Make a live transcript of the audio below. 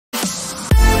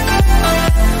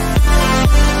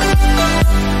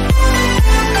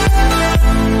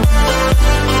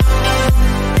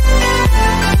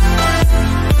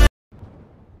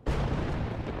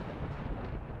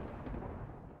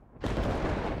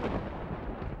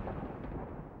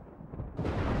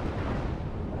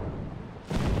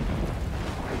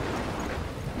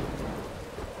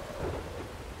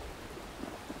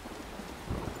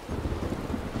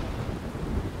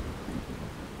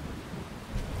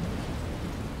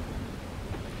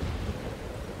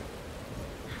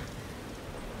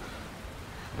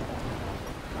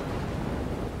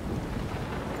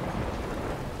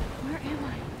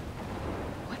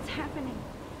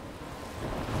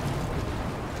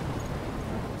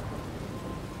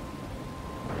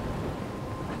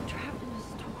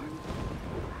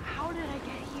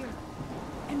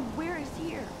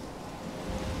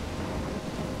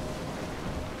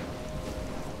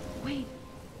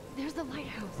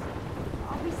lighthouse.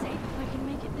 I'll be safe if I can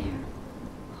make it there.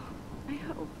 I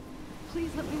hope.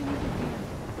 Please let me make it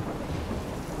there.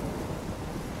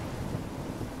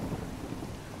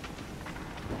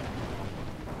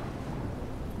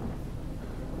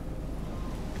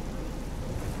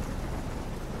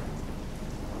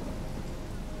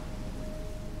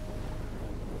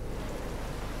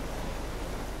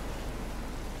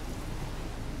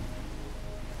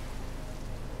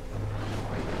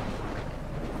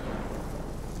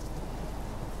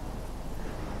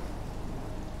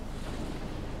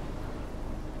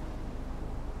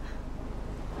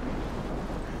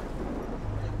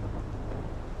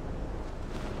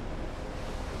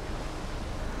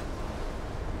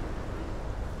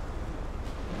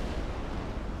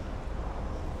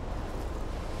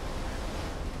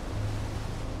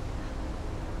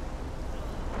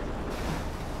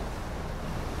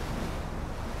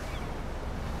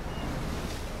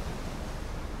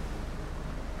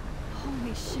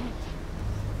 Holy shit.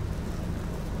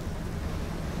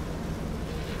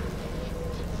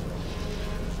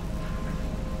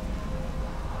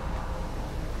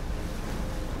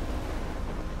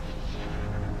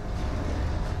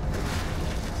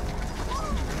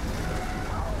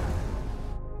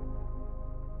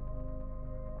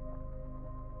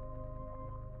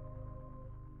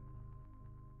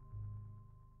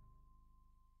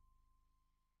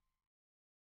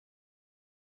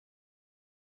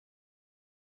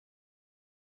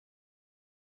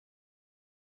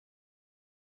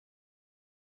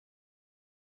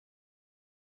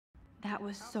 That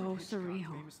was so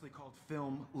surreal. Famously called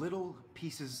film Little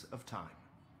Pieces of Time.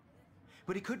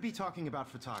 But he could be talking about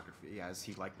photography, as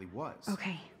he likely was.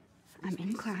 Okay, I'm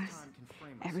in class.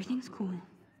 Everything's cool.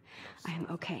 I am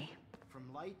okay.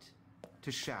 From light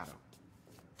to shadow.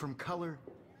 From color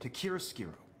to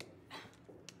chiaroscuro.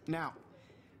 Now,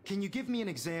 can you give me an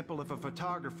example of a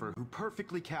photographer who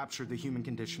perfectly captured the human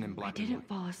condition in black and white? I didn't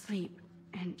fall asleep,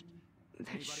 and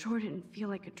that sure didn't feel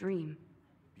like a dream.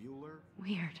 Bueller?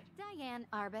 Weird. Diane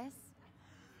Arbus.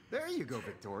 There you go,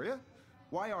 Victoria.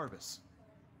 Why Arbus?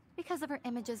 Because of her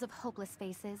images of hopeless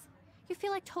faces, you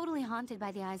feel like totally haunted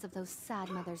by the eyes of those sad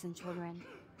mothers and children.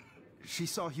 She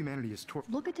saw humanity as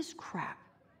Look at this crap.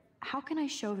 How can I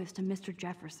show this to Mr.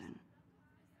 Jefferson?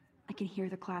 I can hear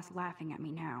the class laughing at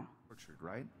me now. tortured,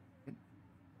 right?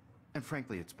 And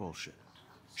frankly, it's bullshit.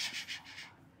 Shh, shh, shh, shh.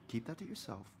 Keep that to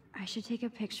yourself. I should take a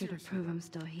picture to prove I'm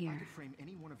still I here. could frame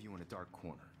any one of you in a dark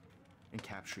corner and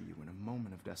capture you in a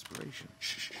moment of desperation.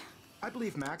 Shh, shh, shh. I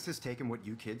believe Max has taken what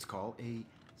you kids call a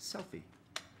selfie.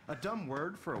 A dumb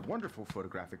word for a wonderful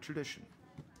photographic tradition.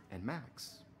 And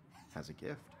Max has a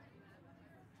gift.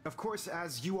 Of course,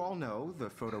 as you all know, the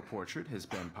photo portrait has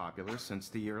been popular since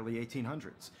the early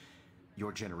 1800s.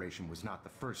 Your generation was not the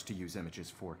first to use images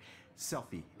for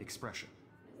selfie expression.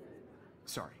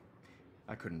 Sorry,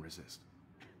 I couldn't resist.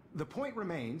 The point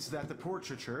remains that the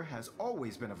portraiture has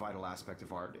always been a vital aspect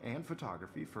of art and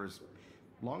photography for as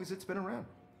long as it's been around.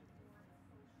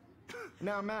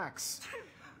 Now, Max,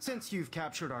 since you've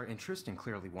captured our interest and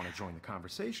clearly want to join the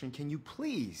conversation, can you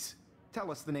please tell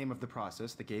us the name of the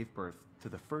process that gave birth to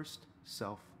the first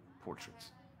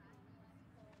self-portraits?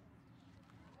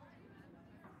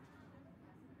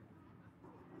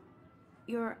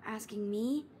 You're asking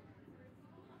me?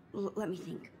 Let me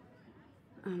think.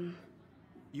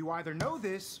 You either know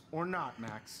this or not,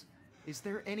 Max. Is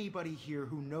there anybody here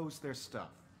who knows their stuff?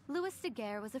 Louis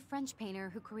Daguerre was a French painter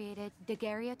who created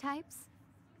daguerreotypes,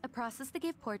 a process that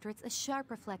gave portraits a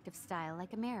sharp reflective style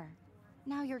like a mirror.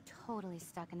 Now you're totally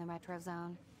stuck in the retro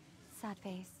zone. Sad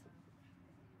face.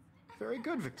 Very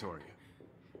good, Victoria.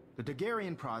 The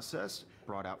Daguerrean process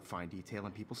brought out fine detail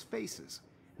in people's faces,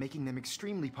 making them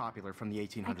extremely popular from the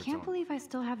 1800s I can't on. believe I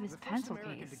still have this The first pencil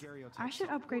American case. daguerreotype I should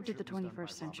upgrade to the self-portrait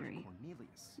was 21st done by century. Robert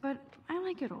Cornelius. But I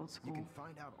like it old You school. can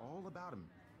find out all about him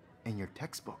in your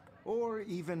textbook, or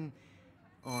even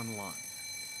online.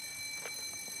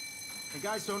 And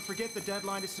guys, don't forget the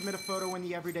deadline to submit a photo in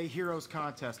the Everyday Heroes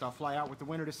contest. I'll fly out with the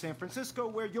winner to San Francisco,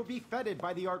 where you'll be feted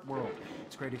by the art world.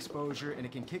 It's great exposure, and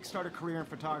it can kickstart a career in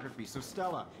photography. So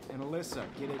Stella and Alyssa,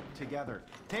 get it together.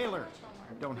 Taylor,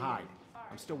 don't hide.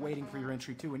 I'm still waiting for your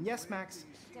entry too. And yes, Max,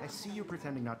 I see you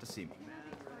pretending not to see me.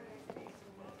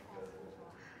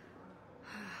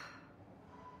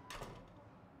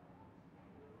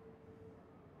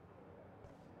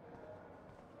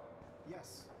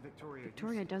 Yes, Victoria.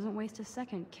 Victoria doesn't waste a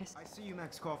second. Kiss. I see you,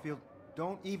 Max Caulfield.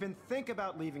 Don't even think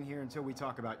about leaving here until we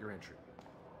talk about your entry.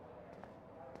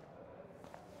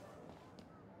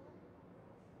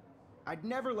 I'd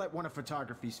never let one of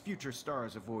photography's future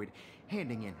stars avoid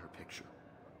handing in her picture.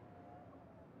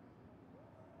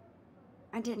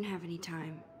 I didn't have any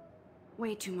time.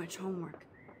 Way too much homework.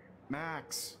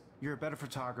 Max, you're a better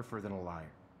photographer than a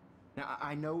liar. Now,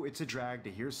 I know it's a drag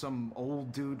to hear some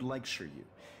old dude lecture you,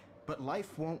 but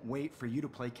life won't wait for you to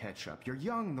play catch up. You're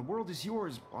young, the world is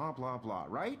yours, blah, blah, blah,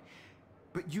 right?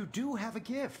 But you do have a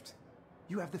gift.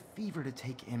 You have the fever to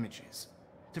take images,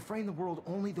 to frame the world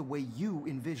only the way you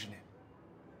envision it.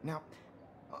 Now,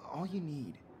 all you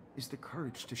need is the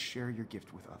courage to share your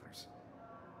gift with others.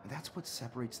 And that's what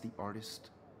separates the artist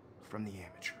from the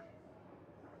amateur.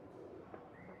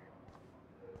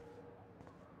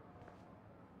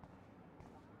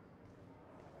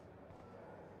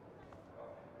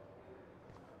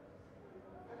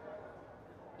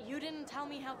 You didn't tell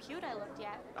me how cute I looked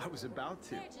yet. I was about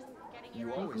to. They're just getting You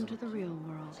your always Welcome to the look real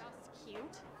world. just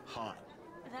cute. hot.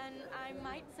 Then I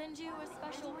might send you a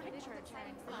special picture.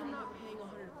 I'm not paying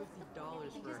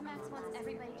 $150 for Because Max wants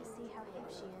everybody to see how hip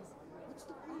she is.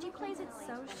 She plays it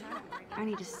so sharp. I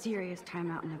need a serious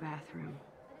timeout in the bathroom.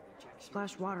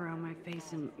 Splash water on my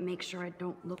face and make sure I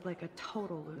don't look like a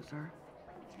total loser.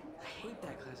 I hate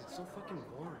that class. It's so fucking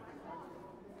boring.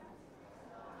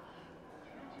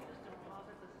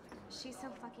 She's so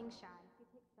fucking shy. She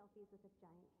takes selfies with a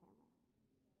giant